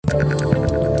Hey,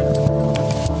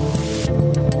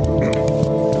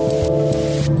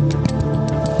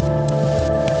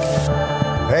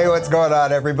 what's going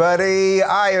on, everybody?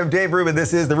 I am Dave Rubin.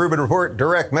 This is the Rubin Report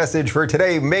direct message for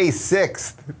today, May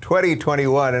 6th,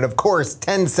 2021. And of course,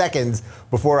 10 seconds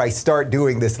before I start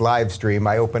doing this live stream,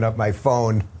 I open up my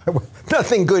phone.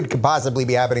 Nothing good could possibly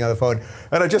be happening on the phone.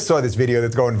 And I just saw this video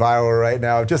that's going viral right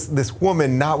now. Just this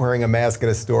woman not wearing a mask in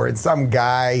a store, and some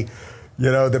guy, you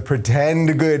know, the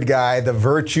pretend good guy, the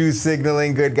virtue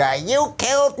signaling good guy, you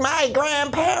killed my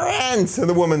grandparents. And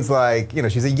the woman's like, you know,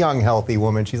 she's a young, healthy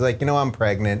woman. She's like, you know, I'm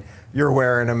pregnant. You're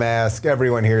wearing a mask.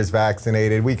 Everyone here is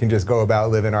vaccinated. We can just go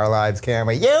about living our lives, can't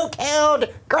we? You killed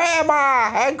grandma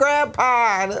and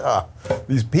grandpa.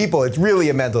 These people, it's really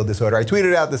a mental disorder. I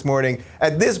tweeted out this morning,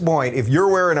 at this point, if you're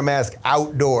wearing a mask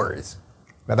outdoors,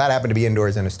 now that happened to be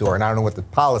indoors in a store, and I don't know what the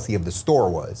policy of the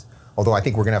store was. Although I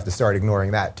think we're going to have to start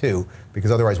ignoring that too,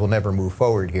 because otherwise we'll never move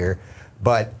forward here.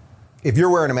 But if you're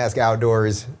wearing a mask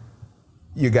outdoors,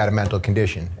 you got a mental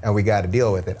condition, and we got to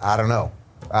deal with it. I don't know.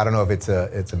 I don't know if it's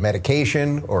a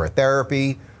medication or a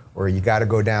therapy, or you got to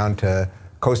go down to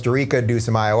Costa Rica, do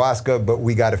some ayahuasca, but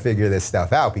we got to figure this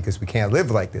stuff out because we can't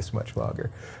live like this much longer.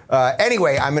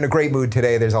 Anyway, I'm in a great mood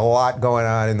today. There's a lot going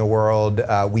on in the world.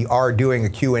 We are doing a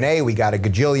Q&A. We got a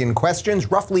gajillion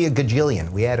questions, roughly a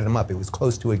gajillion. We added them up. It was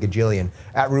close to a gajillion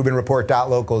at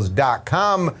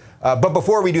rubinreport.locals.com. But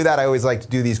before we do that, I always like to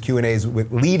do these Q&As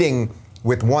leading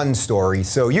with one story.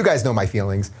 So you guys know my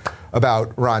feelings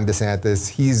about Ron DeSantis.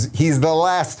 He's the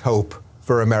last hope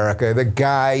for America. The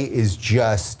guy is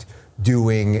just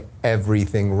doing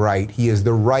everything right. He is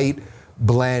the right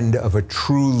blend of a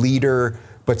true leader,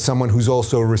 but someone who's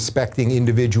also respecting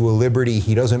individual liberty.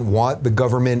 He doesn't want the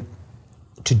government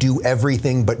to do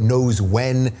everything, but knows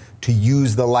when to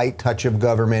use the light touch of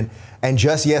government. And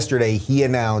just yesterday, he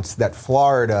announced that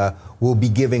Florida will be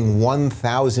giving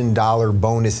 $1,000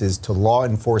 bonuses to law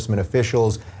enforcement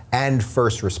officials and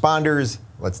first responders.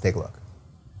 Let's take a look.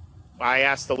 I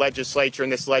asked the legislature in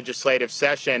this legislative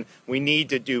session, we need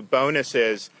to do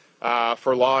bonuses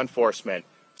for law enforcement.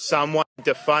 Someone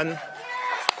defund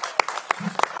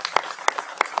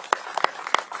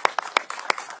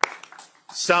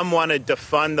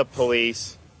the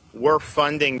police. We're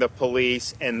funding the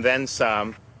police and then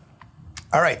some.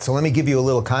 All right, so let me give you a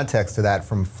little context to that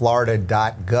from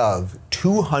Florida.gov.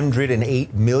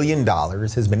 $208 million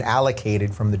has been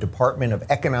allocated from the Department of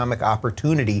Economic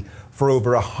Opportunity for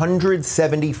over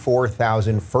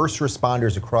 174,000 first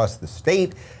responders across the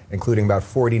state, including about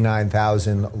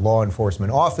 49,000 law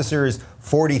enforcement officers,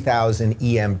 40,000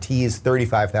 EMTs,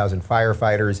 35,000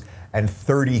 firefighters, and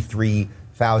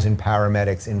 33,000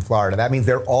 paramedics in Florida. That means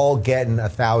they're all getting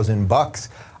 $1,000.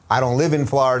 I don't live in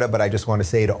Florida, but I just want to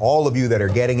say to all of you that are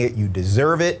getting it, you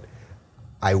deserve it.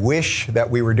 I wish that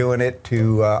we were doing it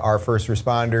to our first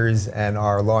responders and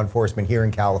our law enforcement here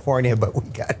in California, but we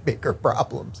got bigger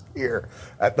problems here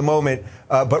at the moment.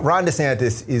 But Ron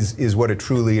DeSantis is what a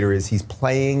true leader is. He's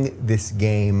playing this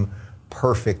game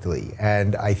perfectly.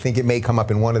 And I think it may come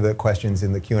up in one of the questions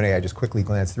in the Q&A. I just quickly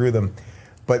glanced through them.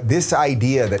 But this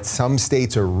idea that some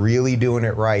states are really doing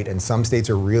it right and some states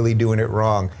are really doing it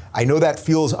wrong, I know that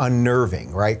feels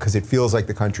unnerving, right? Because it feels like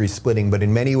the country's splitting. But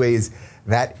in many ways,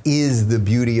 that is the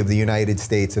beauty of the United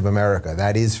States of America.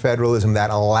 That is federalism that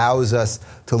allows us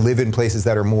to live in places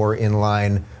that are more in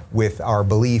line with our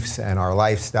beliefs and our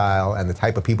lifestyle and the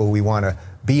type of people we want to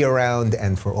be around.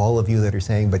 And for all of you that are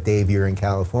saying, but Dave, you're in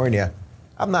California,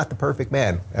 I'm not the perfect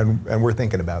man, and we're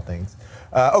thinking about things.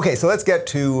 Okay, so let's get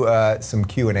to some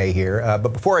Q&A here.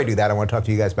 But before I do that, I want to talk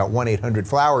to you guys about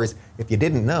 1-800-Flowers. If you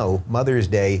didn't know, Mother's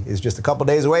Day is just a couple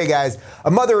days away, guys.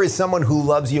 A mother is someone who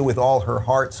loves you with all her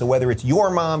heart. So whether it's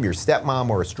your mom, your stepmom,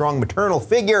 or a strong maternal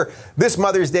figure, this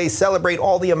Mother's Day, celebrate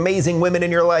all the amazing women in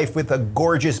your life with a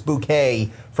gorgeous bouquet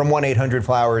from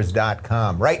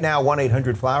 1-800-Flowers.com. Right now,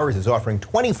 1-800-Flowers is offering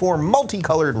 24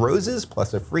 multicolored roses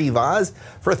plus a free vase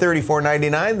for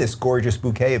 $34.99. This gorgeous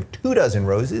bouquet of 24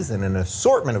 roses and an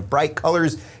assortment of bright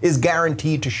colors is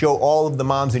guaranteed to show all of the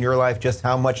moms in your life just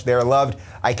how much they're loved.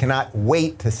 I cannot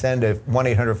wait to send a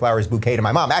 1-800-Flowers bouquet to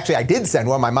my mom. Actually, I did send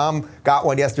one. My mom got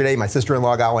one yesterday. My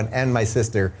sister-in-law got one, and my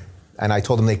sister. And I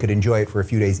told them they could enjoy it for a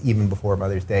few days, even before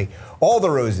Mother's Day. All the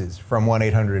roses from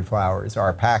 1-800-Flowers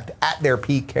are packed at their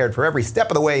peak, cared for every step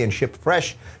of the way, and shipped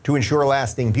fresh to ensure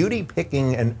lasting beauty.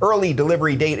 Picking an early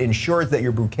delivery date ensures that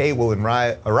your bouquet will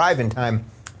arrive in time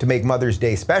to make Mother's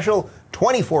Day special.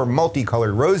 24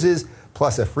 multicolored roses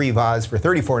plus a free vase for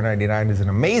 $34.99 is an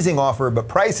amazing offer, but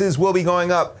prices will be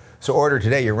going up. So order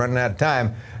today. You're running out of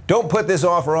time. Don't put this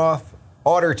offer off.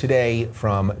 Order today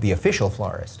from the official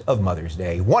florist of Mother's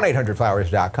Day,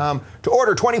 1-800-Flowers.com. To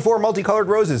order 24 multicolored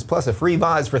roses plus a free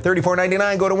vase for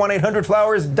 $34.99, go to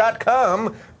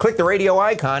 1-800-Flowers.com, click the radio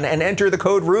icon, and enter the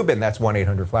code Rubin. That's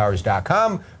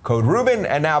 1-800-Flowers.com, code Rubin.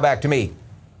 And now back to me.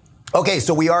 Okay,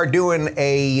 so we are doing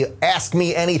a Ask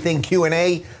Me Anything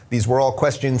Q&A. These were all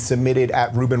questions submitted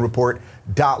at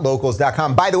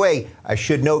RubinReport.Locals.com. By the way, I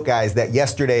should note, guys, that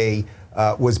yesterday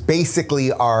was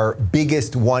basically our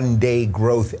biggest one-day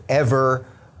growth ever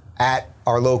at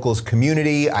our Locals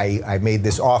community. I made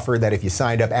this offer that if you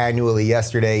signed up annually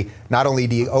yesterday, not only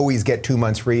do you always get 2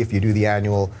 months free if you do the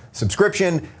annual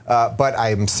subscription, but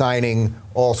I'm signing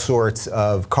all sorts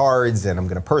of cards, and I'm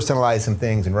going to personalize some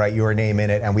things and write your name in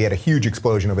it. And we had a huge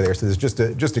explosion over there. So there's just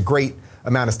a great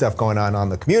amount of stuff going on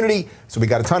the community. So we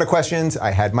got a ton of questions.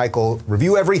 I had Michael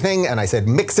review everything, and I said,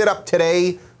 mix it up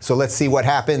today. So let's see what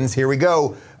happens. Here we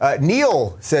go.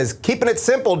 Neil says, keeping it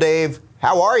simple, Dave.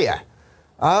 How are you?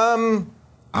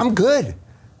 I'm good.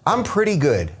 I'm pretty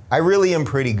good. I really am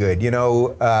pretty good. You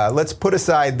know, let's put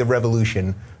aside the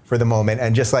revolution for the moment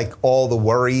and just like all the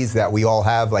worries that we all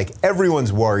have. Like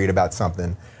everyone's worried about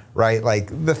something, right? Like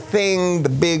the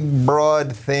big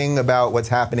broad thing about what's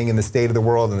happening in the state of the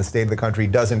world and the state of the country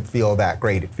doesn't feel that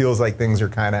great. It feels like things are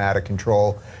kind of out of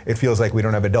control. It feels like we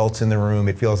don't have adults in the room.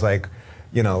 It feels like,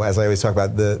 you know, as I always talk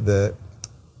about, the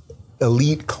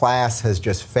elite class has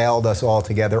just failed us all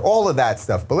together, all of that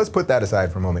stuff. But let's put that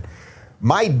aside for a moment.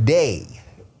 My day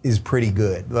is pretty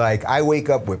good. Like, I wake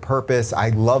up with purpose. I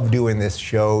love doing this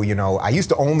show. You know, I used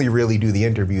to only really do the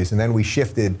interviews, and then we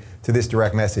shifted to this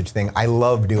direct message thing. I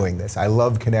love doing this. I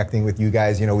love connecting with you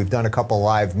guys. You know, we've done a couple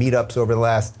live meetups over the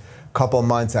last couple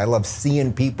months. I love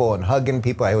seeing people and hugging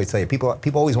people. I always tell you, people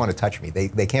always want to touch me.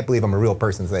 They can't believe I'm a real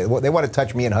person. So they want to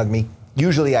touch me and hug me.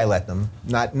 Usually I let them,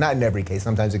 not in every case.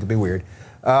 Sometimes it could be weird.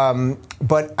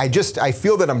 But I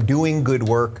feel that I'm doing good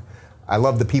work. I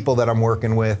love the people that I'm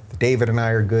working with. David and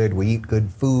I are good. We eat good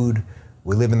food.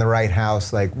 We live in the right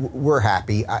house. Like, we're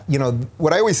happy. You know,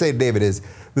 what I always say to David is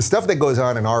the stuff that goes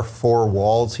on in our four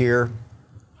walls here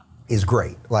is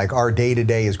great. Like, our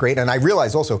day-to-day is great. And I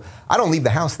realize also, I don't leave the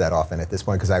house that often at this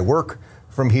point because I work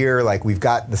from here. Like, we've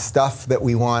got the stuff that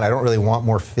we want. I don't really want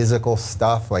more physical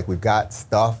stuff. Like, we've got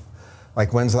stuff.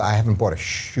 Like, I haven't bought a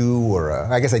shoe or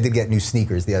I guess I did get new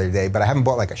sneakers the other day, but I haven't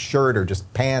bought like a shirt or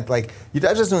just pants. Like, I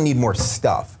just don't need more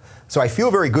stuff. So I feel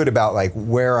very good about like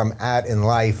where I'm at in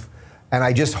life. And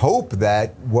I just hope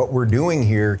that what we're doing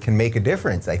here can make a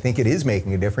difference. I think it is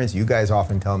making a difference. You guys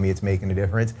often tell me it's making a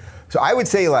difference. So I would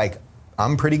say like,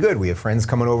 I'm pretty good. We have friends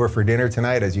coming over for dinner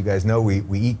tonight. As you guys know, we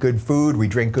eat good food, we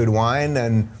drink good wine.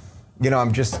 And, you know,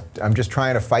 I'm just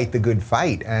trying to fight the good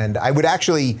fight. And I would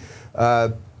actually,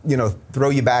 you know,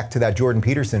 throw you back to that Jordan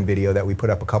Peterson video that we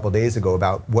put up a couple days ago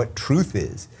about what truth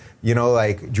is. You know,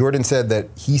 like Jordan said that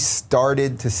he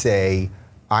started to say,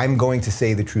 I'm going to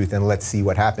say the truth and let's see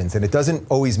what happens. And it doesn't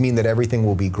always mean that everything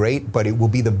will be great, but it will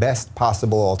be the best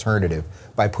possible alternative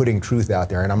by putting truth out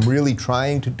there. And I'm really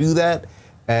trying to do that.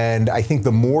 And I think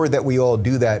the more that we all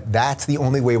do that, that's the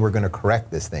only way we're going to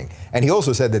correct this thing. And he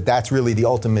also said that that's really the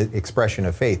ultimate expression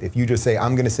of faith. If you just say,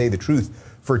 I'm going to say the truth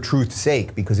for truth's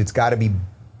sake, because it's got to be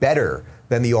better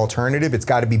than the alternative. It's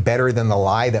got to be better than the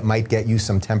lie that might get you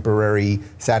some temporary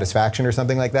satisfaction or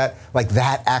something like that. Like,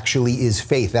 that actually is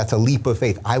faith. That's a leap of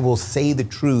faith. I will say the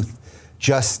truth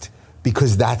just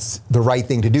because that's the right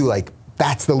thing to do. Like,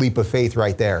 that's the leap of faith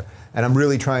right there. And I'm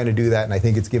really trying to do that. And I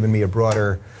think it's given me a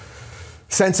broader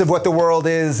sense of what the world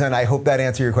is, and I hope that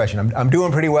answered your question. I'm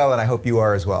doing pretty well, and I hope you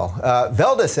are as well.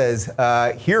 Velda says,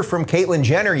 hear from Caitlyn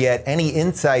Jenner yet? Any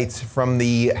insights from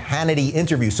the Hannity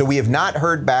interview? So we have not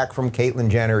heard back from Caitlyn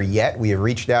Jenner yet. We have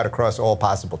reached out across all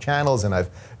possible channels, and I've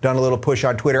done a little push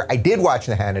on Twitter. I did watch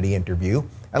the Hannity interview,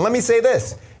 and let me say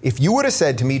this. If you would have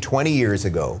said to me 20 years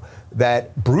ago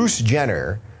that Bruce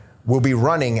Jenner will be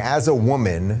running as a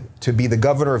woman to be the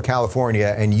governor of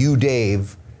California, and you,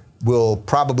 Dave, will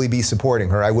probably be supporting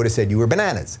her, I would have said you were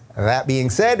bananas. That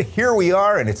being said, here we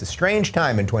are, and it's a strange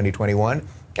time in 2021.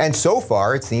 And so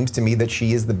far, it seems to me that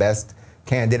she is the best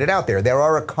candidate out there. There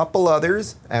are a couple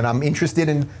others, and I'm interested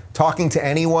in talking to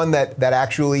anyone that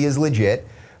actually is legit.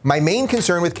 My main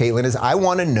concern with Caitlyn is I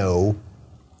want to know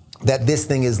that this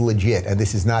thing is legit, and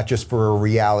this is not just for a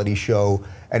reality show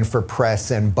and for press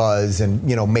and buzz and,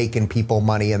 you know, making people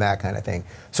money and that kind of thing.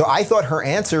 So I thought her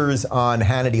answers on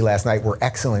Hannity last night were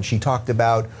excellent. She talked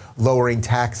about lowering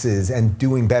taxes and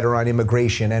doing better on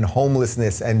immigration and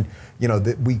homelessness and,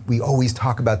 that we always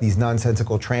talk about these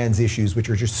nonsensical trans issues, which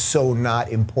are just so not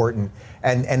important.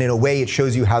 And in a way, it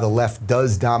shows you how the left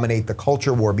does dominate the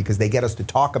culture war, because they get us to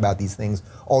talk about these things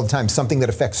all the time, something that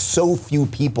affects so few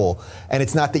people. And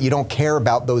it's not that you don't care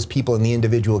about those people in the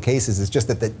individual cases. It's just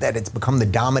that it's become the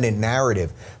dominant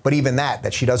narrative. But even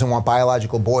that she doesn't want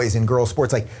biological boys in girls'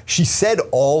 sports, like, she said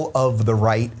all of the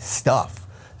right stuff.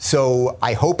 So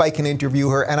I hope I can interview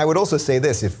her. And I would also say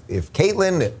this, if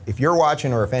Caitlin, if you're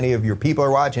watching, or if any of your people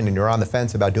are watching and you're on the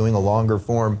fence about doing a longer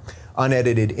form,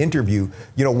 unedited interview,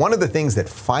 one of the things that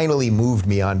finally moved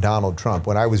me on Donald Trump,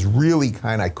 when I was really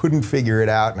I couldn't figure it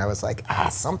out, and I was like,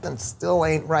 something still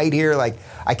ain't right here. Like,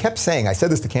 I kept saying, I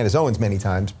said this to Candace Owens many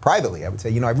times privately, I would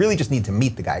say, I really just need to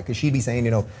meet the guy, because she'd be saying,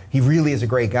 he really is a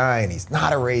great guy, and he's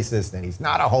not a racist, and he's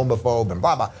not a homophobe, and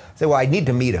blah, blah. I said, well, I need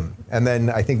to meet him. And then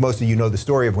I think most of you know the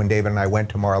story of when David and I went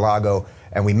to Mar-a-Lago,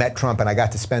 and we met Trump, and I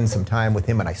got to spend some time with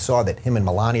him, and I saw that him and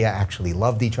Melania actually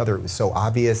loved each other. It was so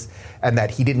obvious, and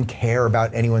that he didn't care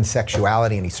about anyone's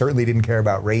sexuality, and he certainly didn't care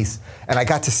about race. And I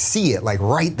got to see it, like,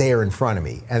 right there in front of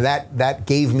me, and that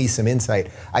gave me some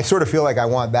insight. I sort of feel like I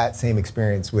want that same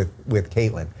experience with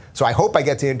Caitlin. So I hope I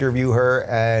get to interview her,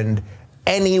 and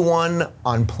anyone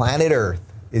on planet Earth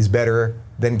is better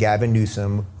than Gavin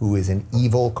Newsom, who is an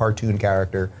evil cartoon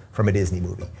character from a Disney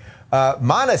movie.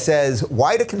 Mana says,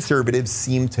 why do conservatives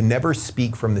seem to never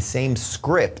speak from the same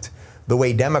script the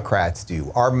way Democrats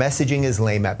do? Our messaging is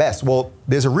lame at best. Well,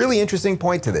 there's a really interesting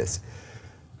point to this.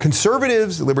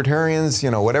 Conservatives, libertarians,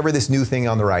 whatever this new thing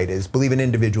on the right is, believe in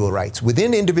individual rights.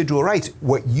 Within individual rights,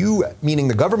 meaning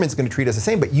the government's going to treat us the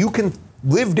same, but you can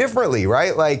live differently,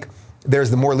 right? Like,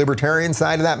 there's the more libertarian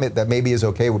side of that maybe is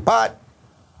okay with pot.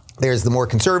 There's the more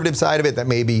conservative side of it that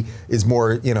maybe is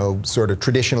more, sort of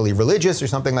traditionally religious or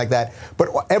something like that. But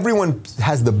everyone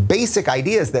has the basic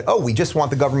ideas that, we just want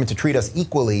the government to treat us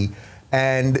equally.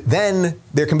 And then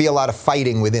there can be a lot of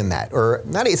fighting within that. Or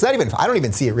it's not even, I don't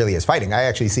even see it really as fighting. I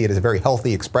actually see it as a very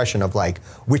healthy expression of, like,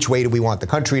 which way do we want the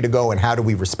country to go, and how do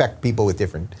we respect people with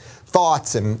different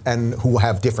thoughts and who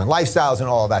have different lifestyles and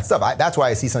all of that stuff. That's why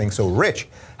I see something so rich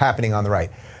happening on the right.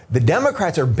 The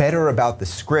Democrats are better about the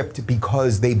script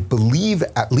because they believe,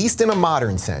 at least in a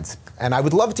modern sense, and I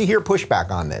would love to hear pushback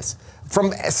on this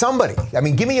from somebody. I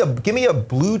mean, give me a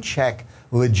blue check,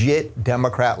 legit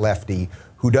Democrat lefty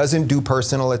who doesn't do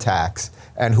personal attacks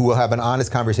and who will have an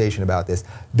honest conversation about this.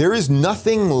 There is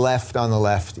nothing left on the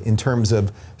left in terms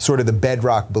of sort of the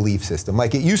bedrock belief system.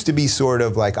 Like, it used to be sort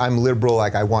of like, I'm liberal,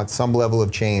 like I want some level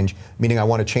of change, meaning I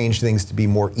want to change things to be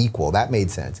more equal. That made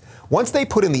sense. Once they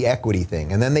put in the equity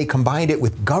thing, and then they combined it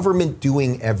with government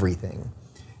doing everything,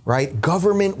 right?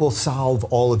 Government will solve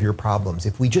all of your problems.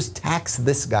 If we just tax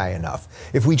this guy enough,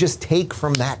 if we just take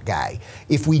from that guy,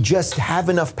 if we just have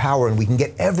enough power and we can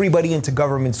get everybody into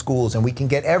government schools and we can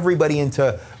get everybody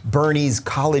into Bernie's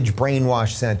college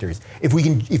brainwash centers, if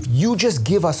you just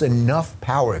give us enough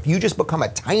power, if you just become a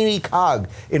tiny cog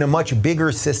in a much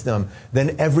bigger system,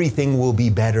 then everything will be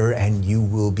better and you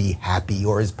will be happy,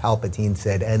 or as Palpatine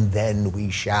said, and then we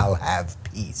shall have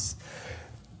peace.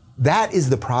 That is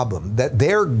the problem, that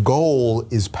their goal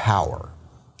is power.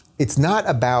 It's not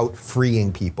about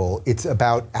freeing people. It's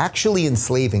about actually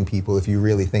enslaving people, if you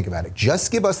really think about it.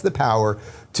 Just give us the power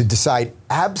to decide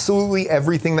absolutely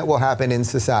everything that will happen in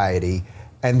society,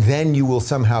 and then you will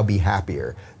somehow be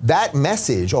happier. That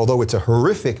message, although it's a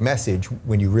horrific message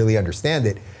when you really understand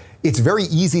it, it's very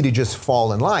easy to just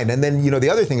fall in line. And then, the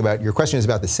other thing about your question is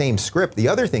about the same script. The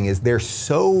other thing is they're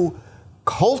so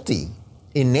culty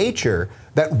in nature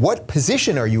that what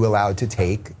position are you allowed to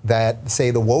take that,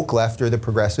 say, the woke left or the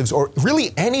progressives or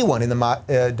really anyone in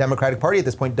the Democratic Party at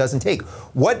this point doesn't take?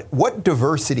 What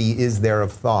diversity is there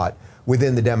of thought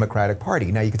within the Democratic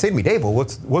Party? Now, you could say to me, Dave, well,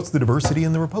 what's the diversity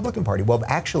in the Republican Party? Well,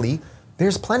 actually,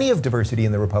 there's plenty of diversity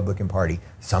in the Republican Party.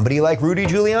 Somebody like Rudy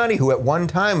Giuliani, who at one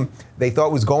time they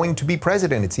thought was going to be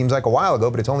president. It seems like a while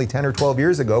ago, but it's only 10 or 12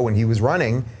 years ago when he was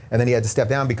running, and then he had to step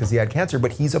down because he had cancer.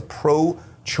 But he's a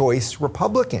pro-choice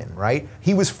Republican, right?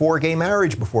 He was for gay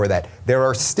marriage before that. There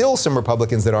are still some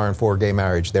Republicans that aren't for gay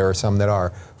marriage. There are some that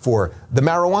are for the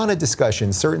marijuana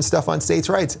discussion, certain stuff on states'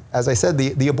 rights. As I said,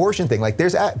 the abortion thing. Like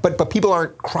but people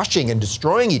aren't crushing and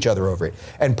destroying each other over it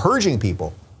and purging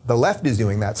people. The left is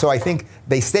doing that. So I think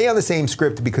they stay on the same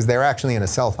script because they're actually in a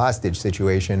self-hostage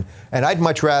situation. And I'd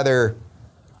much rather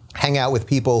hang out with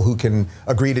people who can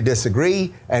agree to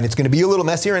disagree, and it's going to be a little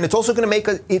messier, and it's also going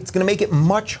to make it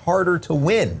much harder to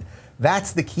win.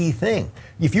 That's the key thing.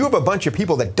 If you have a bunch of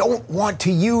people that don't want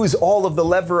to use all of the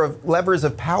levers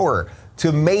of power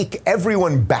to make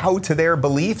everyone bow to their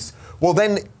beliefs, well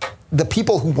then the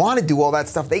people who want to do all that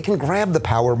stuff, they can grab the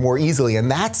power more easily. And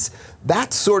that's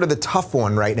sort of the tough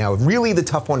one right now, really the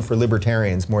tough one for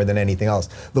libertarians more than anything else.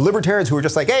 The libertarians who are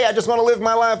just like, hey, I just want to live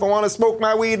my life. I want to smoke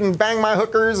my weed and bang my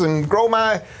hookers and grow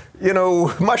my,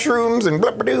 mushrooms and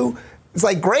blah-blah-doo. It's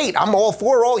like, great, I'm all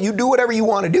for all. You do whatever you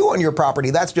want to do on your property.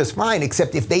 That's just fine,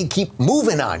 except if they keep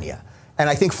moving on you. And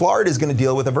I think Florida is going to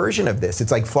deal with a version of this.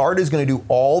 It's like Florida is going to do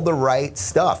all the right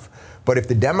stuff. But if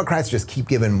the Democrats just keep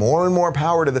giving more and more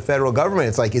power to the federal government,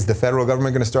 it's like, is the federal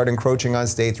government going to start encroaching on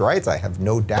states' rights? I have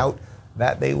no doubt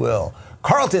that they will.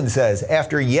 Carlton says,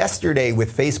 after yesterday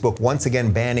with Facebook once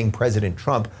again banning President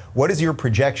Trump, what is your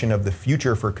projection of the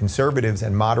future for conservatives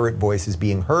and moderate voices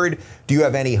being heard? Do you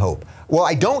have any hope? Well,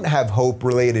 I don't have hope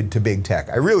related to big tech.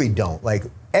 I really don't. Like,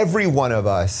 every one of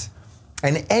us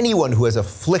and anyone who has a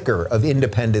flicker of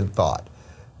independent thought,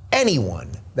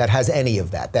 anyone that has any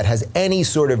of that has any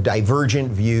sort of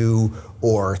divergent view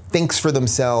or thinks for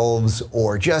themselves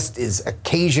or just is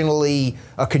occasionally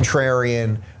a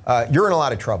contrarian, you're in a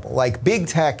lot of trouble. Like, big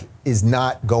tech is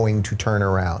not going to turn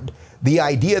around. The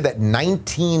idea that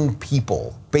 19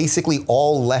 people, basically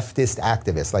all leftist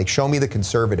activists, like Show Me the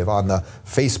Conservative on the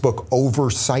Facebook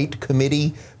oversight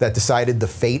committee that decided the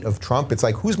fate of Trump, it's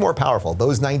like, who's more powerful,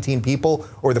 those 19 people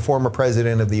or the former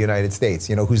president of the United States,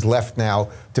 who's left now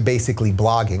to basically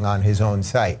blogging on his own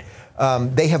site?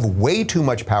 They have way too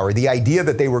much power. The idea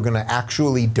that they were going to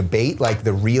actually debate like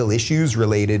the real issues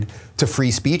related to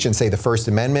free speech and say the First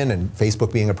Amendment and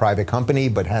Facebook being a private company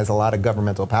but has a lot of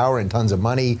governmental power and tons of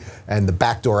money and the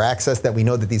backdoor access that we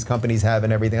know that these companies have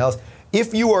and everything else.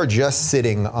 If you are just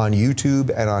sitting on YouTube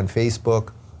and on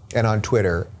Facebook and on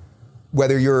Twitter,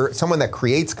 whether you're someone that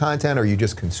creates content or you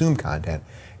just consume content,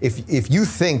 if you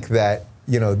think that,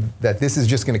 that this is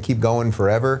just going to keep going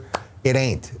forever, it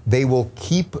ain't. They will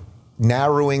keep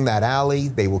narrowing that alley.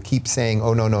 They will keep saying,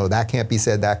 oh, no, that can't be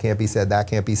said, that can't be said, that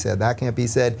can't be said, that can't be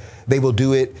said. They will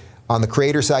do it on the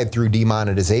creator side through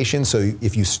demonetization. So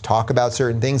if you talk about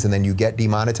certain things and then you get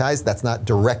demonetized, that's not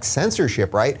direct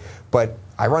censorship, right? But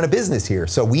I run a business here.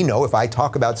 So we know if I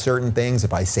talk about certain things,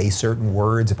 if I say certain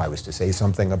words, if I was to say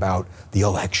something about the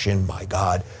election, my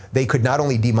God, they could not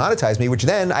only demonetize me, which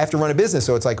then I have to run a business.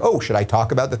 So it's like, oh, should I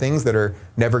talk about the things that are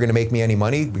never going to make me any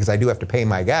money? Because I do have to pay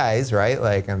my guys, right?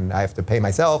 Like, and I have to pay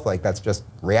myself. Like, that's just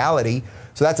reality.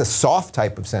 So that's a soft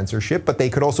type of censorship, but they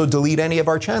could also delete any of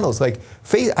our channels. Like,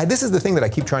 this is the thing that I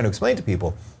keep trying to explain to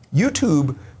people.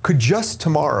 YouTube could just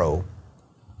tomorrow,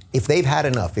 if they've had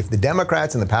enough, if the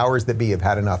Democrats and the powers that be have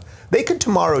had enough, they could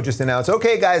tomorrow just announce,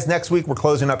 okay, guys, next week we're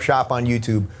closing up shop on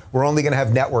YouTube. We're only going to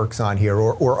have networks on here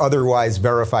or otherwise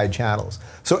verified channels.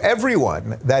 So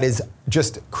everyone that is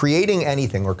just creating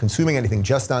anything or consuming anything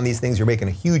just on these things, you're making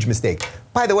a huge mistake.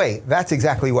 By the way, that's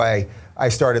exactly why I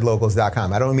started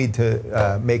locals.com. I don't mean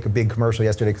to make a big commercial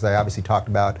yesterday because I obviously talked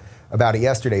about it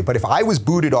yesterday. But if I was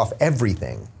booted off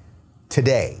everything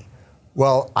today,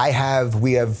 well,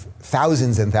 we have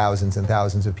thousands and thousands and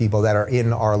thousands of people that are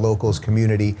in our locals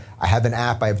community. I have an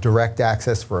app. I have direct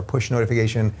access for a push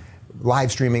notification.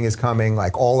 Live streaming is coming.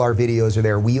 Like, all our videos are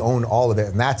there. We own all of it.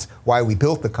 And that's why we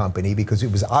built the company, because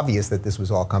it was obvious that this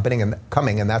was all coming.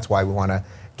 And that's why we want to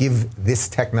give this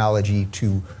technology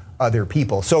to other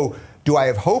people. So do I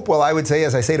have hope? Well, I would say,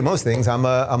 as I say to most things, I'm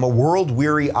a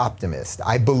world-weary optimist.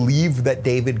 I believe that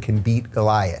David can beat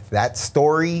Goliath. That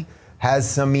story has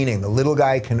some meaning. The little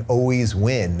guy can always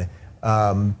win,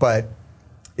 but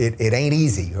it ain't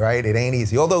easy, right? It ain't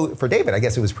easy. Although for David, I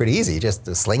guess it was pretty easy, just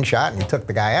a slingshot and he took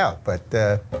the guy out. But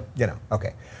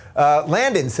okay.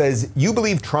 Landon says, you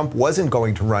believe Trump wasn't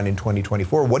going to run in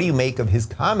 2024. What do you make of his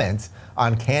comments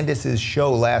on Candace's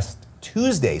show last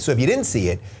Tuesday? So if you didn't see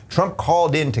it, Trump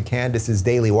called into Candace's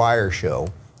Daily Wire show,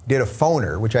 did a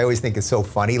phoner, which I always think is so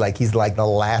funny. Like, he's like the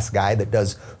last guy that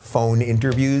does phone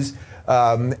interviews.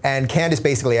 And Candace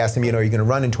basically asked him, are you going to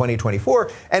run in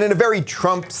 2024? And in a very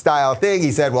Trump-style thing,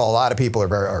 he said, well, a lot of people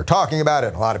are talking about it,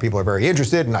 and a lot of people are very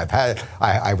interested, and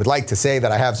I would like to say that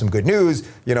I have some good news,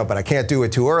 but I can't do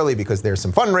it too early because there's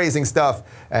some fundraising stuff,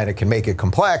 and it can make it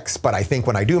complex. But I think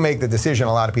when I do make the decision,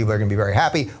 a lot of people are going to be very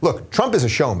happy. Look, Trump is a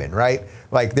showman, right?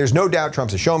 Like, there's no doubt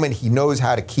Trump's a showman. He knows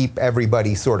how to keep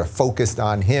everybody sort of focused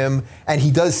on him, and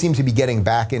he does seem to be getting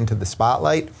back into the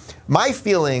spotlight.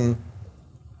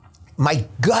 My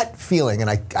gut feeling, and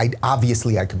I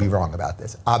obviously I could be wrong about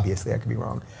this, obviously I could be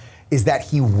wrong, is that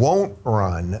he won't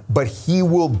run, but he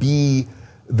will be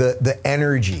the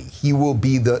energy. He will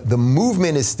be the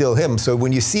movement is still him. So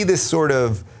when you see this sort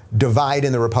of divide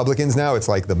in the Republicans now. It's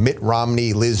like the Mitt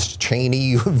Romney, Liz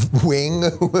Cheney wing.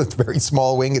 It's a very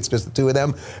small wing. It's just the two of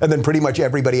them. And then pretty much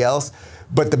everybody else.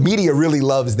 But the media really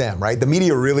loves them, right? The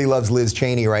media really loves Liz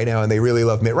Cheney right now, and they really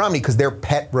love Mitt Romney because they're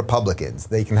pet Republicans.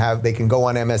 They can go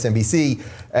on MSNBC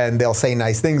and they'll say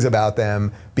nice things about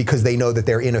them because they know that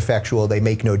they're ineffectual. They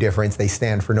make no difference. They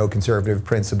stand for no conservative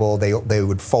principle. They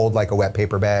would fold like a wet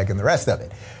paper bag and the rest of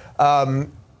it.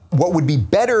 What would be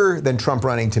better than Trump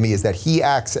running to me is that he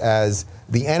acts as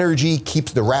the energy,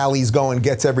 keeps the rallies going,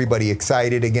 gets everybody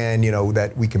excited again,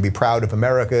 that we can be proud of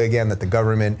America again, that the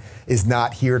government is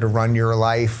not here to run your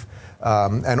life,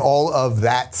 and all of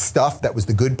that stuff that was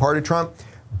the good part of Trump.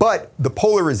 But the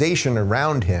polarization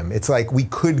around him, it's like we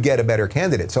could get a better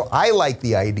candidate. So I like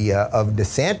the idea of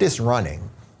DeSantis running.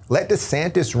 Let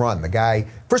DeSantis run. The guy,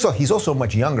 first of all, he's also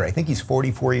much younger. I think he's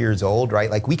 44 years old,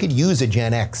 right? Like we could use a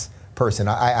Gen X person.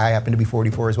 I happen to be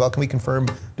 44 as well. Can we confirm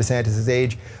DeSantis'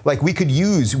 age? Like we could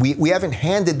use, we haven't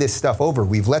handed this stuff over.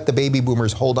 We've let the baby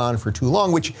boomers hold on for too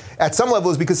long, which at some level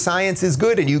is because science is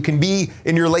good and you can be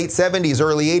in your late 70s,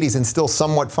 early 80s and still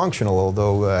somewhat functional,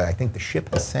 although I think the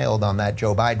ship has sailed on that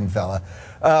Joe Biden fella.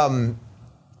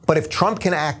 But if Trump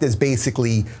can act as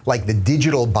basically like the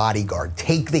digital bodyguard,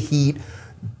 take the heat,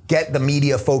 get the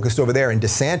media focused over there, and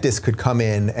DeSantis could come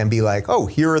in and be like, oh,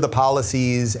 here are the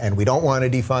policies, and we don't want to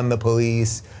defund the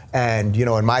police, and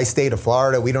in my state of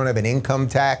Florida, we don't have an income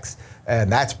tax, and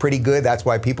that's pretty good. That's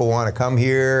why people want to come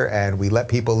here, and we let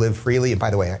people live freely. And by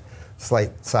the way,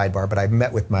 slight sidebar, but I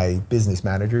met with my business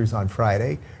managers on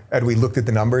Friday, and we looked at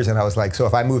the numbers, and I was like, so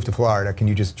if I move to Florida, can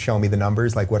you just show me the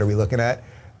numbers? Like, what are we looking at?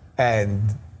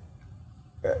 And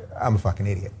I'm a fucking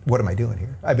idiot. What am I doing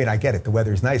here? I mean, I get it. The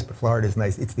weather's nice, but Florida's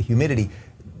nice. It's the humidity.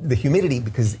 The humidity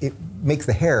because it makes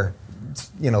the hair,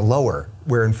 lower.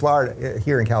 Where in Florida,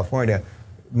 here in California,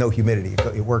 no humidity.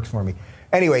 It works for me.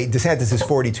 Anyway, DeSantis is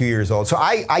 42 years old. So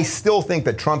I still think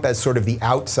that Trump as sort of the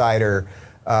outsider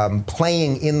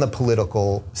playing in the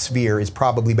political sphere is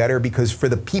probably better because for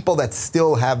the people that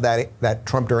still have that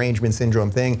Trump derangement syndrome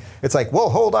thing, it's like,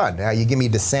 well, hold on. Now you give me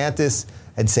DeSantis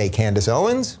and say Candace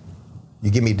Owens. You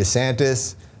give me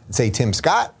DeSantis and say Tim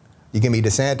Scott. You give me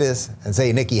DeSantis and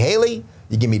say Nikki Haley.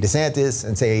 You give me DeSantis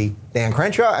and say Dan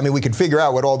Crenshaw. I mean, we could figure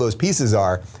out what all those pieces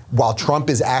are while Trump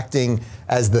is acting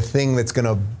as the thing that's going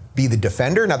to be the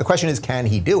defender. Now, the question is, can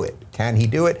he do it? Can he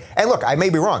do it? And look, I may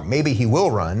be wrong. Maybe he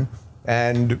will run,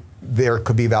 and there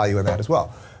could be value in that as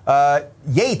well.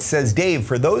 Yates says, Dave,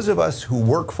 for those of us who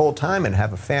work full-time and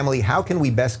have a family, how can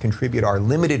we best contribute our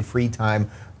limited free time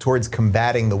towards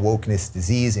combating the wokeness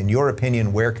disease? In your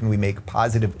opinion, where can we make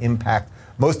positive impact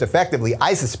most effectively?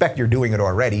 I suspect you're doing it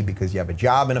already because you have a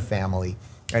job and a family.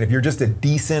 And if you're just a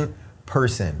decent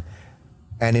person,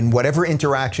 and in whatever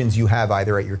interactions you have,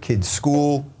 either at your kid's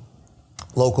school,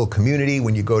 local community,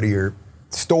 when you go to your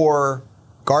store,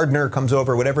 gardener comes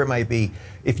over, whatever it might be,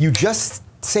 if you just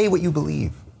say what you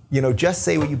believe, just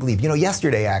say what you believe.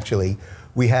 Yesterday, actually,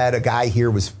 we had a guy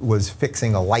here was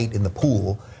fixing a light in the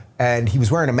pool, and he was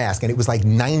wearing a mask, and it was like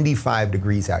 95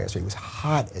 degrees out yesterday. It was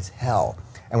hot as hell.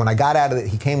 And when I got out of it,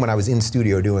 he came when I was in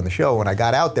studio doing the show. When I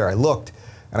got out there, I looked,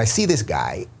 and I see this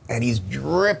guy, and he's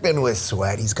dripping with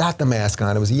sweat. He's got the mask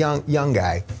on. It was a young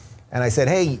guy. And I said,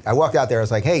 hey, I walked out there. I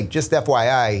was like, hey, just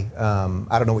FYI,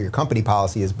 I don't know what your company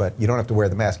policy is, but you don't have to wear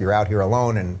the mask. You're out here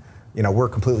alone, and we're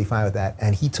completely fine with that.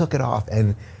 And he took it off,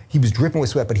 and he was dripping with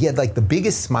sweat, but he had like the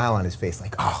biggest smile on his face,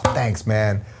 like, oh, thanks,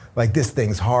 man. Like, this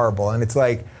thing's horrible. And it's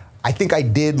like, I think I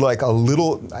did like a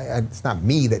little, it's not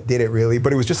me that did it really,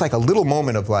 but it was just like a little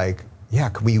moment of like, yeah,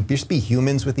 can we just be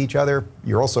humans with each other?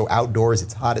 You're also outdoors,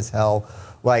 it's hot as hell.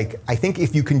 Like, I think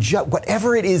if you can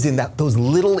whatever it is in those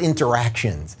little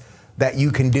interactions that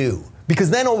you can do,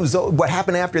 because then what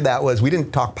happened after that was we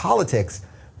didn't talk politics,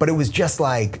 but it was just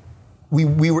like,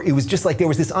 it was just like there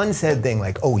was this unsaid thing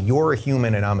like, oh, you're a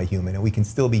human and I'm a human and we can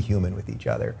still be human with each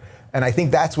other. And I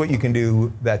think that's what you can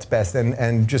do that's best,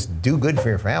 and just do good for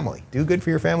your family. Do good for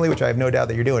your family, which I have no doubt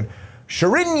that you're doing.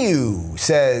 Sharinyu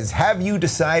says, have you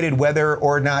decided whether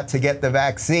or not to get the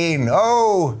vaccine?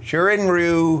 Oh,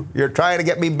 Sharinyu, you're trying to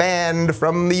get me banned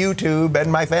from the YouTube and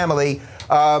my family.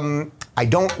 I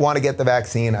don't want to get the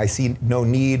vaccine. I see no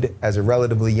need as a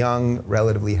relatively young,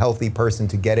 relatively healthy person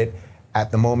to get it at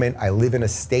the moment. I live in a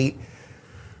state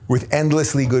with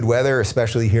endlessly good weather,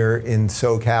 especially here in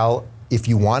SoCal. If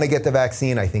you want to get the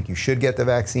vaccine, I think you should get the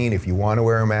vaccine. If you want to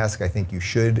wear a mask, I think you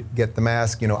should get the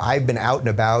mask. I've been out and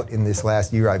about in this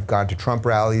last year. I've gone to Trump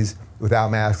rallies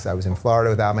without masks. I was in Florida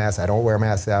without masks. I don't wear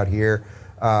masks out here.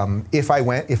 If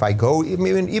I go,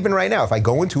 even right now, if I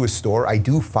go into a store, I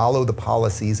do follow the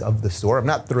policies of the store. I'm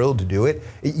not thrilled to do it.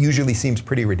 It usually seems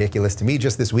pretty ridiculous to me.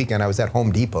 Just this weekend, I was at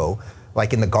Home Depot,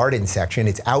 like in the garden section.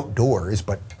 It's outdoors,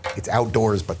 but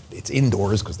it's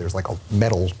indoors because there's like a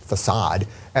metal facade.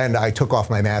 And I took off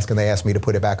my mask and they asked me to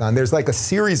put it back on. There's like a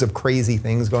series of crazy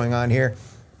things going on here.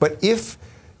 But if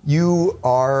you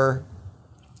are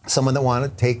someone that want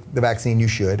to take the vaccine, you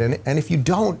should. And if you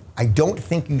don't, I don't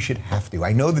think you should have to.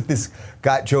 I know that this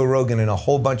got Joe Rogan in a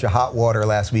whole bunch of hot water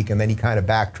last week, and then he kind of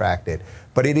backtracked it.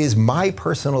 But it is my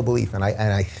personal belief, and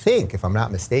I think, if I'm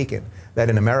not mistaken, that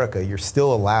in America, you're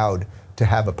still allowed to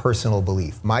have a personal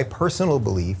belief. My personal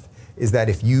belief is that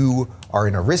if you are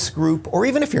in a risk group, or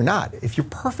even if you're not, if you're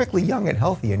perfectly young and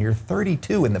healthy and you're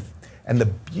 32 and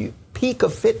the peak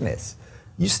of fitness,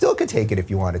 you still could take it if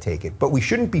you want to take it. But we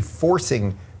shouldn't be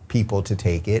forcing people to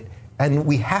take it, and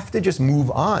we have to just move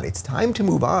on. It's time to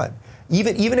move on.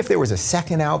 Even if there was a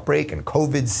second outbreak and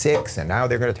COVID-6, and now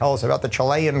they're going to tell us about the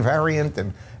Chilean variant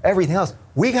and everything else,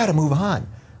 we got to move on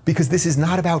because this is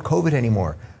not about COVID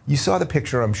anymore. You saw the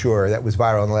picture, I'm sure, that was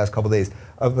viral in the last couple of days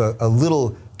of a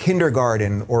little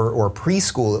kindergarten or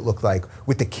preschool, it looked like,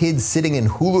 with the kids sitting in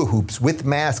hula hoops with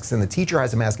masks, and the teacher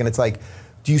has a mask, and it's like,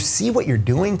 do you see what you're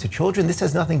doing to children? This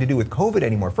has nothing to do with COVID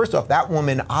anymore. First off, that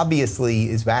woman obviously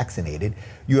is vaccinated.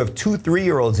 You have 2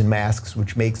 3-year-olds in masks,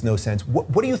 which makes no sense.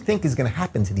 What do you think is going to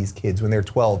happen to these kids when they're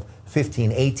 12,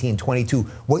 15, 18, 22?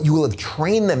 What you will have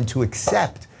trained them to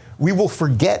accept. We will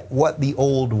forget what the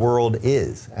old world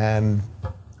is. And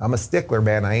I'm a stickler,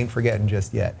 man. I ain't forgetting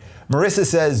just yet. Marissa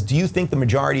says, do you think the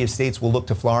majority of states will look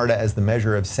to Florida as the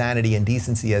measure of sanity and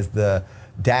decency as the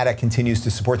data continues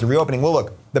to support the reopening? Well,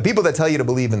 look, the people that tell you to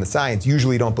believe in the science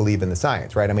usually don't believe in the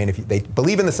science, right? I mean, if they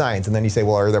believe in the science and then you say,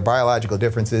 well, are there biological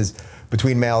differences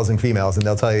between males and females? And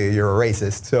they'll tell you you're a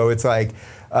racist. So it's like,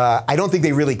 I don't think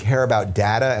they really care about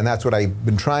data. And that's what I've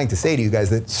been trying to say to you guys,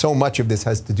 that so much of this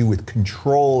has to do with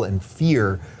control and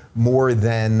fear more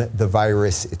than the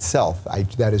virus itself.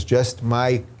 That is just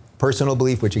my personal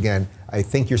belief, which again, I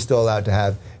think you're still allowed to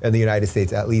have in the United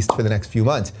States, at least for the next few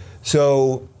months.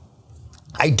 So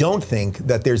I don't think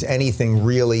that there's anything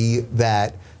really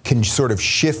that can sort of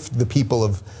shift the people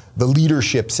of the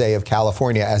leadership, say, of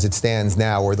California as it stands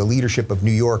now, or the leadership of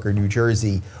New York or New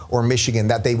Jersey or Michigan,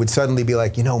 that they would suddenly be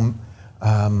like,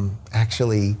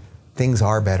 actually, things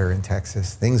are better in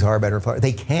Texas. Things are better in Florida.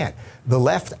 They can't. The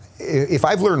left, if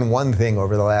I've learned one thing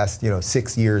over the last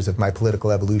 6 years of my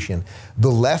political evolution,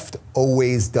 the left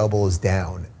always doubles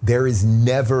down. There is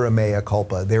never a mea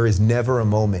culpa. There is never a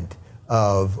moment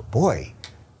of, boy,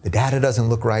 the data doesn't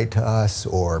look right to us,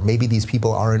 or maybe these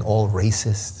people aren't all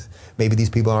racists. Maybe these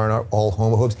people aren't all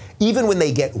homophobes. Even when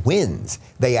they get wins,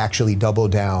 they actually double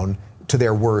down to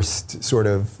their worst sort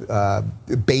of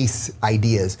base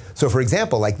ideas. So for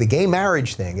example, like the gay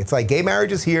marriage thing, it's like gay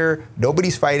marriage is here,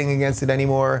 nobody's fighting against it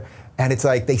anymore, and it's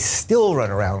like they still run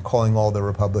around calling all the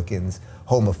Republicans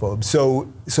homophobes.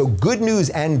 So good news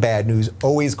and bad news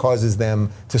always causes them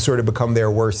to sort of become their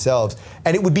worst selves.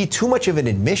 And it would be too much of an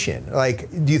admission. Like,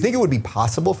 do you think it would be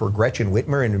possible for Gretchen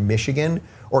Whitmer in Michigan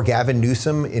or Gavin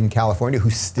Newsom in California, who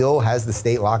still has the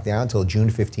state locked down until June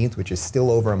 15th, which is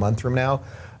still over a month from now?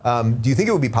 Do you think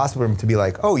it would be possible for them to be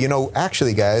like,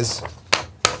 actually, guys,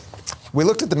 we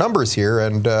looked at the numbers here,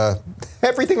 and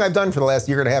everything I've done for the last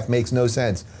year and a half makes no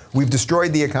sense. We've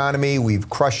destroyed the economy. We've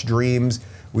crushed dreams.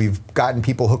 We've gotten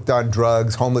people hooked on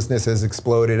drugs. Homelessness has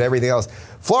exploded. Everything else.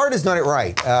 Florida's done it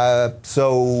right.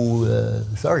 Sorry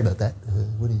about that.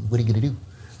 What are you going to do?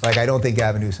 Like, I don't think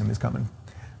Gavin Newsom is coming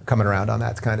around on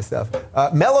that kind of stuff.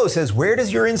 Mello says, where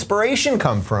does your inspiration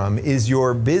come from? Is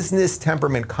your business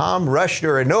temperament calm, rushed,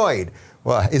 or annoyed?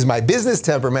 Well, is my business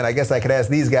temperament, I guess I could ask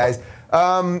these guys.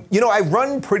 I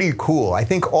run pretty cool. I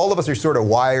think all of us are sort of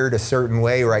wired a certain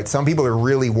way, right? Some people are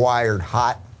really wired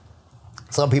hot.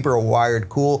 Some people are wired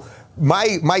cool.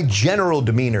 My general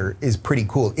demeanor is pretty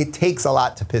cool. It takes a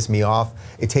lot to piss me off.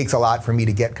 It takes a lot for me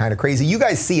to get kind of crazy. You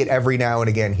guys see it every now and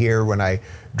again here when I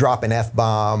drop an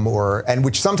F-bomb, and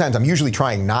which sometimes I'm usually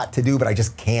trying not to do, but I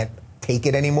just can't take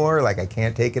it anymore. Like, I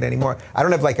can't take it anymore. I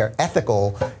don't have like an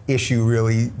ethical issue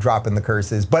really dropping the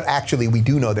curses, but actually we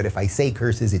do know that if I say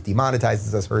curses, it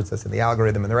demonetizes us, hurts us in the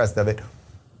algorithm and the rest of it.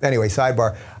 Anyway,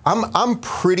 sidebar. I'm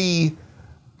pretty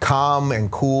calm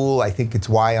and cool. I think it's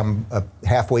why I'm a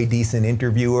halfway decent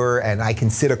interviewer, and I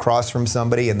can sit across from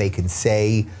somebody and they can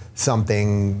say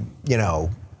something,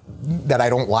 that I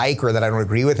don't like or that I don't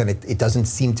agree with, and it doesn't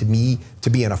seem to me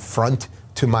to be an affront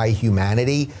to my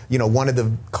humanity. One of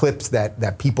the clips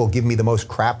that people give me the most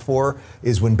crap for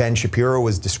is when Ben Shapiro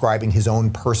was describing his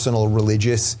own personal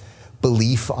religious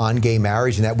belief on gay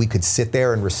marriage and that we could sit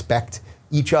there and respect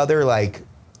each other, like,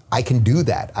 I can do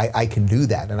that. I can do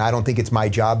that. And I don't think it's my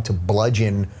job to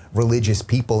bludgeon religious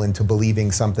people into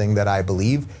believing something that I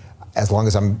believe, as long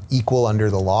as I'm equal under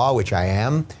the law, which I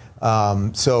am.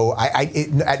 So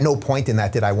at no point in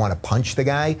that did I want to punch the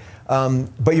guy.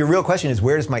 But your real question is,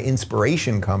 where does my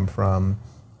inspiration come from?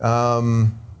 Now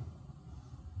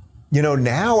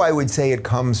I would say it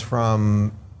comes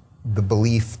from the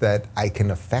belief that I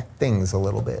can affect things a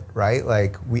little bit, right?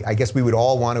 Like, I guess we would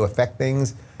all want to affect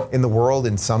things in the world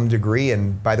in some degree.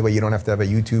 And by the way, you don't have to have a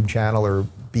YouTube channel or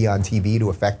be on TV to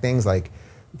affect things. Like,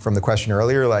 from the question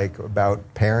earlier, like about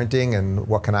parenting and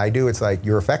what can I do? It's like,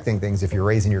 you're affecting things if you're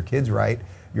raising your kids right.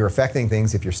 You're affecting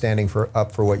things if you're standing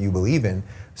up for what you believe in.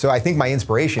 So I think my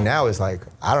inspiration now is like,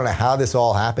 I don't know how this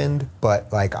all happened,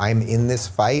 but like, I'm in this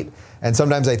fight. And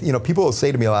sometimes people will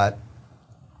say to me a lot,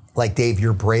 like, Dave,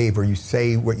 you're brave, or you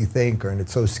say what you think, and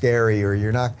it's so scary, or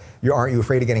aren't you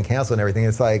afraid of getting canceled and everything?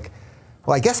 It's like,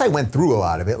 well, I guess I went through a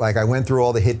lot of it. Like, I went through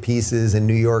all the hit pieces in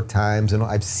New York Times, and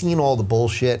I've seen all the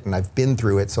bullshit, and I've been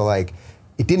through it. So like,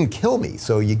 it didn't kill me.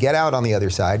 So you get out on the other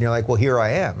side, and you're like, well, here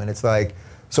I am. And it's like,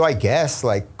 so I guess,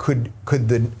 like, could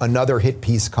another hit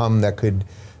piece come that could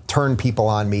turn people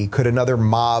on me? Could another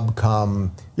mob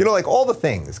come? Like, all the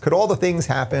things. Could all the things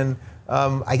happen?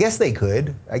 I guess they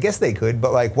could.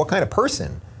 But like, what kind of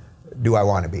person do I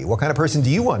want to be? What kind of person do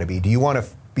you want to be? Do you want to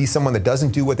be someone that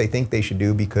doesn't do what they think they should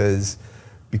do because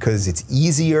it's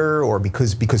easier, or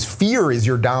because fear is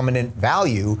your dominant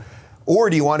value?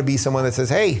 Or do you want to be someone that says,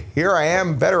 hey, here I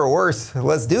am, better or worse,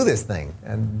 let's do this thing?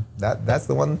 And that's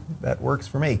the one that works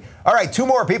for me. All right, 2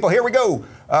 more people, here we go.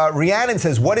 Rhiannon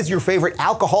says, what is your favorite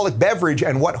alcoholic beverage,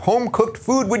 and what home-cooked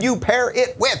food would you pair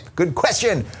it with? Good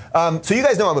question. So you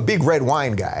guys know I'm a big red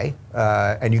wine guy,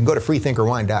 and you can go to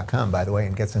freethinkerwine.com, by the way,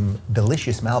 and get some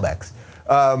delicious Malbecs.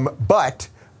 But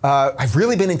I've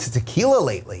really been into tequila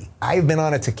lately. I've been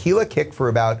on a tequila kick for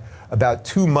about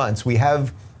 2 months. We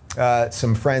have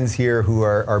some friends here who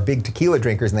are big tequila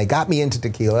drinkers, and they got me into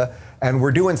tequila, and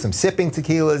we're doing some sipping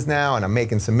tequilas now, and I'm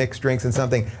making some mixed drinks and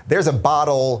something. There's a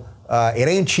bottle, it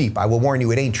ain't cheap, I will warn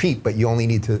you, it ain't cheap, but you only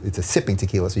need to, it's a sipping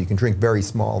tequila, so you can drink very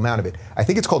small amount of it. I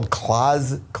think it's called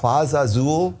Claz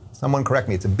Azul, someone correct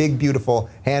me. It's a big, beautiful,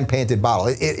 hand-painted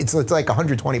bottle. It's like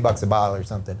 $120 a bottle or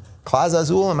something. Claz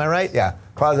Azul, am I right? Yeah,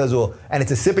 Claz Azul, and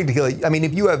it's a sipping tequila. I mean,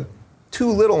 if you have 2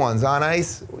 little ones on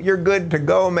ice, you're good to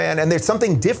go, man. And there's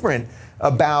something different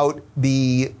about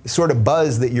the sort of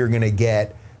buzz that you're gonna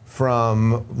get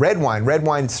from red wine. Red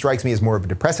wine strikes me as more of a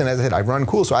depressant. As I said, I run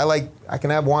cool, so I can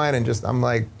have wine and just,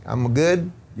 I'm good,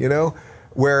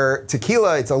 Where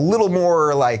tequila, it's a little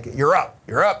more like, you're up,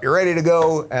 you're ready to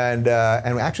go. And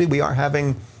actually we are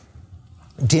having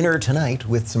dinner tonight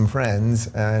with some friends,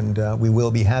 and we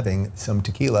will be having some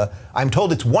tequila. I'm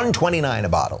told it's $129 a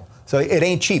bottle. So it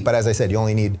ain't cheap, but as I said, you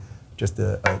only need just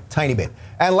a tiny bit.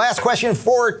 And last question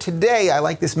for today. I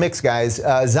like this mix, guys.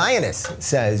 Zionist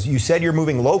says, you said you're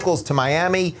moving locals to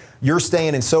Miami. You're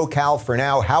staying in SoCal for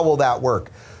now. How will that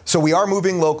work? So we are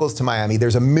moving locals to Miami.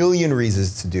 There's a million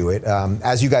reasons to do it.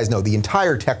 As you guys know, the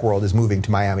entire tech world is moving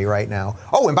to Miami right now.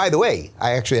 Oh, and by the way,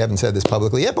 I actually haven't said this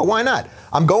publicly yet, but why not?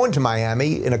 I'm going to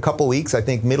Miami in a couple weeks. I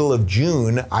think middle of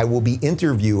June, I will be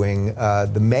interviewing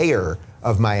the mayor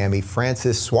of Miami,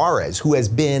 Francis Suarez, who has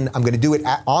been, I'm going to do it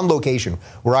on location.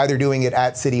 We're either doing it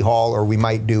at City Hall, or we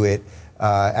might do it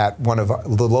at one of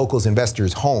the locals'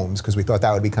 investors' homes, because we thought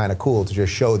that would be kind of cool to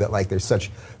just show that, like, there's such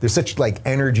like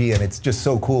energy, and it's just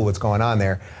so cool what's going on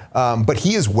there. But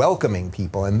he is welcoming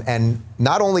people, and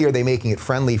not only are they making it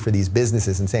friendly for these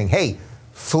businesses and saying, hey,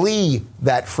 flee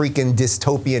that freaking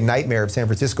dystopian nightmare of San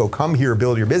Francisco, come here,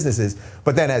 build your businesses.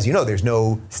 But then, as you know, there's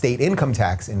no state income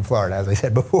tax in Florida, as I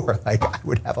said before. Like, I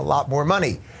would have a lot more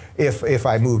money if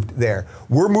I moved there.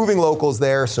 We're moving locals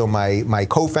there, so my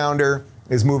co-founder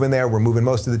is moving there. We're moving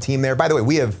most of the team there. By the way,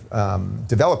 we have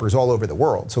developers all over the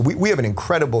world. So we have an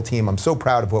incredible team. I'm so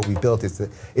proud of what we built. It's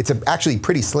a actually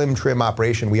pretty slim, trim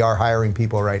operation. We are hiring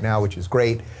people right now, which is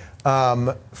great.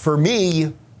 For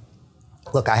me,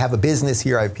 look, I have a business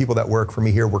here. I have people that work for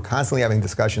me here. We're constantly having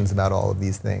discussions about all of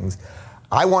these things.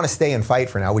 I want to stay and fight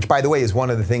for now, which, by the way, is one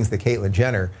of the things that Caitlyn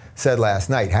Jenner said last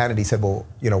night. Hannity said, well,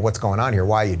 what's going on here?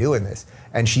 Why are you doing this?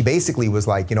 And she basically was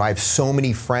like, I have so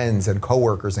many friends and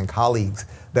coworkers and colleagues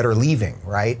that are leaving,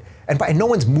 right? And no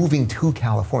one's moving to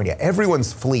California.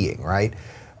 Everyone's fleeing, right?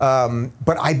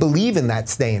 But I believe in that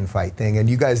stay and fight thing. And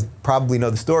you guys probably know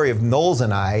the story of Knowles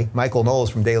and I, Michael Knowles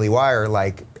from Daily Wire,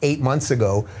 like 8 months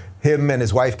ago. Him and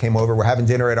his wife came over. We're having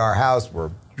dinner at our house. We're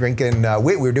drinking,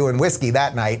 we were doing whiskey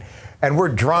that night. and we're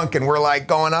drunk and we're like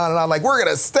going on and on, like, we're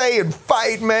going to stay and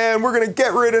fight, man. We're going to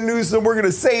get rid of Newsom. We're going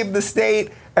to save the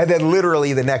state. And then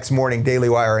literally the next morning, Daily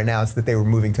Wire announced that they were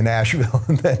moving to Nashville.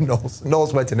 And then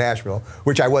Knowles went to Nashville,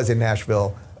 which I was in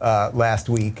Nashville last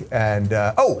week. And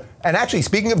and actually,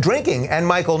 speaking of drinking and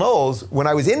Michael Knowles, when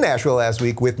I was in Nashville last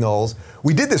week with Knowles,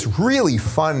 we did this really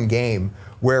fun game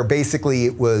where basically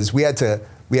it was, we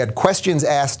had questions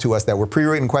asked to us that were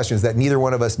pre-written questions that neither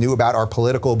one of us knew about our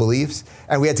political beliefs.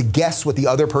 And we had to guess what the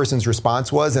other person's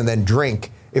response was and then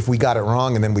drink if we got it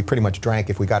wrong. And then we pretty much drank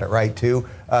if we got it right, too.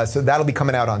 So that'll be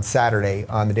coming out on Saturday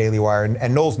on the Daily Wire.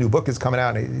 And Knowles' new book is coming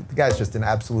out. The guy's just an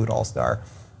absolute all-star.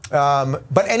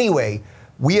 But anyway,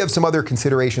 we have some other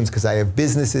considerations because I have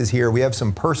businesses here. We have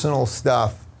some personal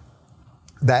stuff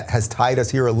that has tied us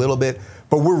here a little bit,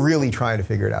 but we're really trying to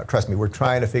figure it out. Trust me, we're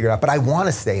trying to figure it out. But I want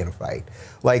to stay and fight.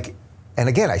 Like, and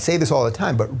again, I say this all the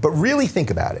time, but really think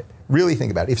about it. Really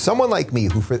think about it. If someone like me,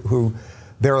 who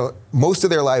most of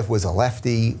their life was a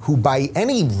lefty, who by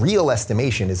any real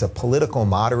estimation is a political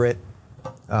moderate,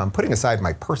 putting aside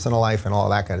my personal life and all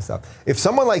that kind of stuff, if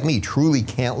someone like me truly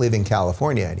can't live in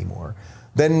California anymore,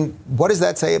 then what does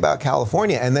that say about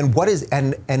California? And then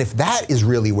and if that is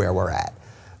really where we're at,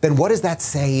 then what does that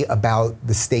say about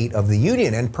the state of the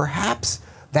union? And perhaps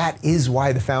that is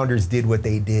why the founders did what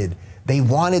they did. They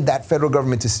wanted that federal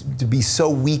government to be so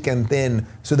weak and thin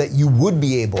so that you would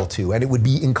be able to, and it would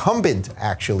be incumbent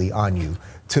actually on you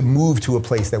to move to a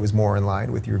place that was more in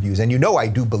line with your views. And you know I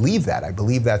do believe that. I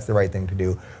believe that's the right thing to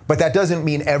do. But that doesn't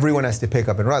mean everyone has to pick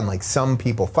up and run like some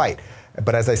people fight.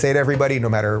 But as I say to everybody, no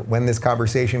matter when this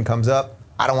conversation comes up,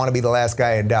 I don't want to be the last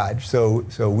guy in Dodge. So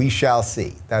we shall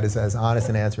see. That is as honest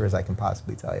an answer as I can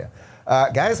possibly tell you.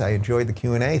 Guys, I enjoyed the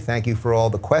Q&A. Thank you for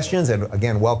all the questions. And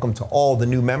again, welcome to all the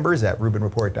new members at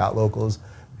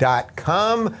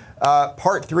rubinreport.locals.com.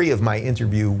 Part 3 of my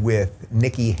interview with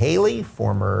Nikki Haley,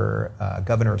 former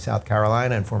governor of South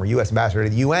Carolina and former U.S. ambassador to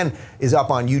the UN, is up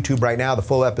on YouTube right now. The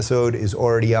full episode is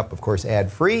already up, of course,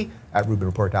 ad-free at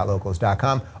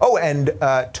rubinreport.locals.com. Oh, and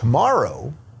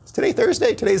tomorrow, is today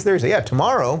Thursday? Today's Thursday. Yeah,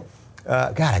 tomorrow.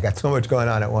 God, I got so much going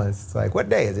on at once. It's like, what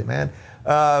day is it, man?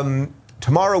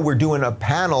 Tomorrow we're doing a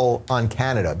panel on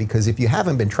Canada, because if you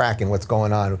haven't been tracking what's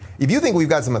going on, if you think we've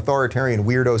got some authoritarian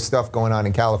weirdo stuff going on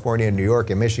in California and New York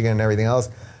and Michigan and everything else,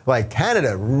 like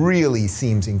Canada really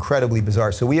seems incredibly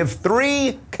bizarre. So we have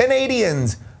 3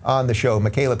 Canadians on the show.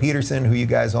 Michaela Peterson, who you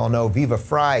guys all know, Viva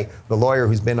Fry, the lawyer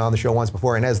who's been on the show once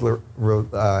before, and Ezra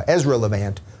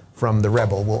Levant from The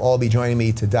Rebel will all be joining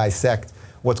me to dissect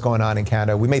what's going on in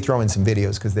Canada. We may throw in some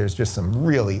videos because there's just some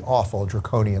really awful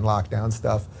draconian lockdown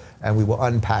stuff, and we will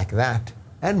unpack that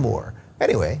and more.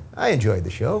 Anyway, I enjoyed the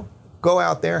show. Go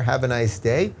out there, have a nice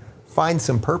day, find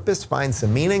some purpose, find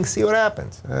some meaning, see what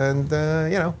happens. And,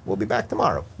 we'll be back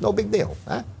tomorrow. No big deal.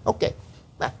 Huh? Okay.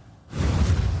 Bye.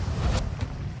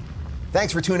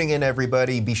 Thanks for tuning in,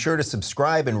 everybody. Be sure to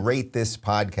subscribe and rate this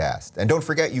podcast. And don't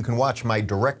forget, you can watch my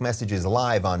direct messages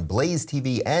live on Blaze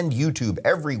TV and YouTube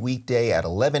every weekday at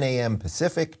 11 a.m.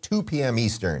 Pacific, 2 p.m.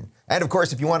 Eastern. And of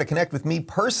course, if you want to connect with me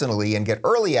personally and get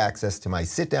early access to my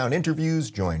sit-down interviews,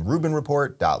 join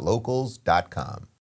RubinReport.locals.com.